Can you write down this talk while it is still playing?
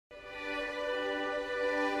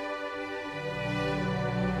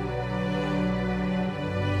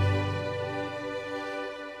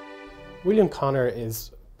William Conor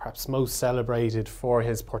is perhaps most celebrated for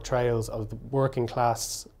his portrayals of the working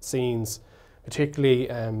class scenes, particularly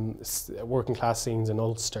working class scenes in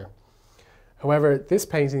Ulster. However, this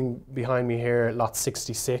painting behind me here, lot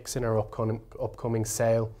 66 in our upcoming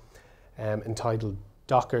sale, entitled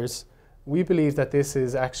Dockers, we believe that this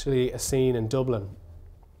is actually a scene in Dublin.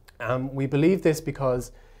 We believe this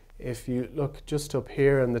because if you look just up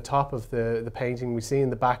here on the top of the painting, we see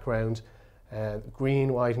in the background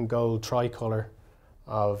green, white and gold tricolour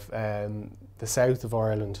of the south of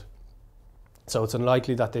Ireland. So it's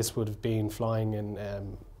unlikely that this would have been flying in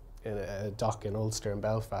a dock in Ulster and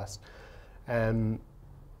Belfast.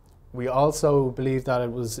 We also believe that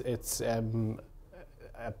it's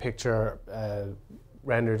a picture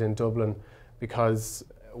rendered in Dublin because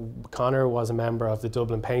Conor was a member of the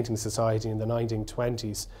Dublin Painting Society in the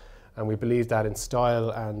 1920s, and we believe that in style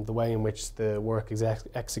and the way in which the work is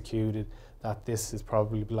executed, that this is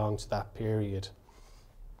probably belonged to that period.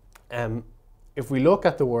 If we look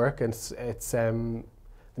at the work, the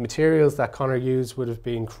materials that Conor used would have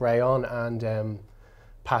been crayon and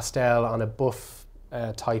pastel on a buff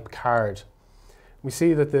type card. We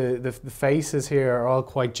see that the faces here are all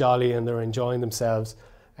quite jolly and they're enjoying themselves,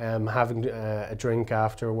 having a drink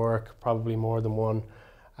after work, probably more than one,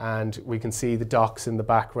 and we can see the docks in the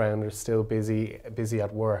background are still busy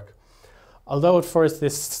at work. Although at first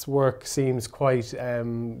this work seems quite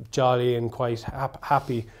jolly and quite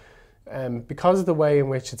happy, because of the way in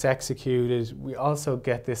which it's executed, we also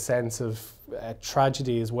get this sense of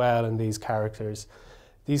tragedy as well in these characters.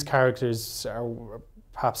 These characters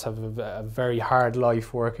perhaps have a very hard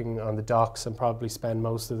life working on the docks and probably spend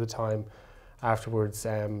most of the time afterwards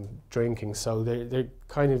drinking. So they're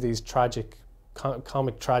kind of these tragic,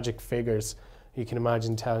 comic tragic figures. You can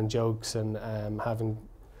imagine telling jokes and having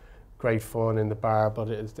great fun in the bar, but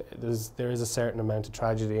there is a certain amount of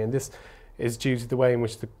tragedy, and this is due to the way in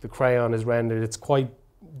which the crayon is rendered. It's quite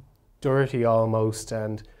dirty almost,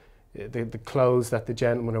 and the clothes that the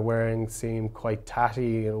gentlemen are wearing seem quite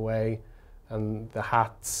tatty in a way, and the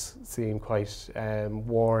hats seem quite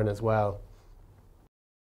worn as well.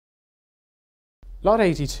 Lot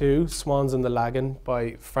 82, Swans in the Lagan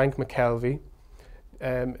by Frank McKelvey,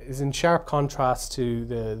 is in sharp contrast to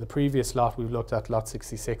the previous lot we've looked at, lot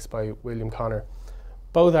 66 by William Conor.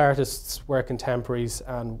 Both artists were contemporaries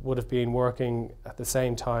and would have been working at the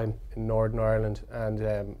same time in Northern Ireland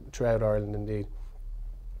and throughout Ireland indeed.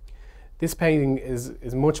 This painting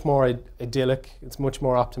is much more idyllic, it's much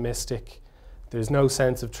more optimistic. There's no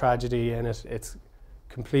sense of tragedy in it. It's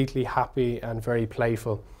completely happy and very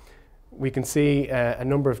playful. We can see a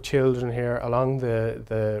number of children here along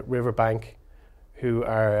the riverbank who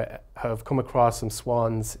have come across some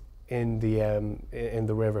swans in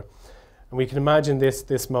the river. And we can imagine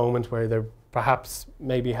this moment where they perhaps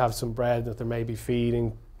maybe have some bread that they're maybe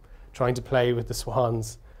feeding, trying to play with the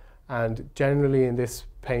swans. And generally in this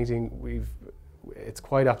painting, it's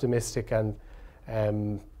quite optimistic,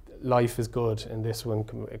 and life is good in this one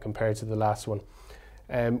compared to the last one.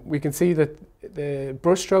 We can see that the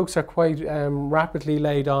brushstrokes are quite rapidly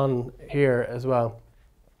laid on here as well.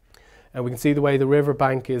 And we can see the way the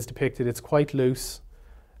riverbank is depicted. It's quite loose,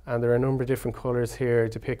 and there are a number of different colours here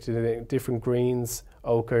depicted in different greens,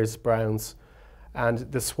 ochres, browns, and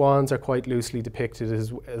the swans are quite loosely depicted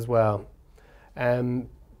as well.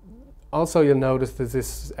 Also, you'll notice there's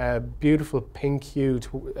this beautiful pink hue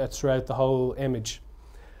throughout the whole image,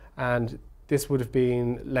 and this would have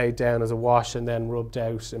been laid down as a wash and then rubbed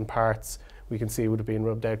out in parts. We can see it would have been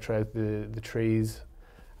rubbed out throughout the trees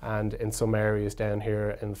and in some areas down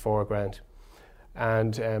here in the foreground.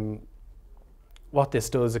 And what this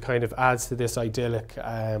does, it kind of adds to this idyllic,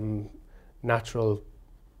 natural,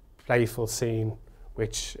 playful scene,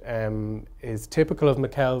 which is typical of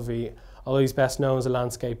McKelvey. Although he's best known as a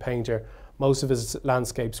landscape painter, most of his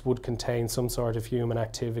landscapes would contain some sort of human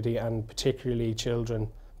activity, and particularly children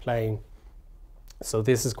playing. So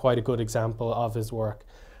this is quite a good example of his work,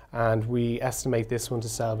 and we estimate this one to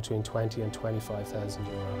sell between 20 and 25,000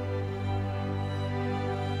 euro.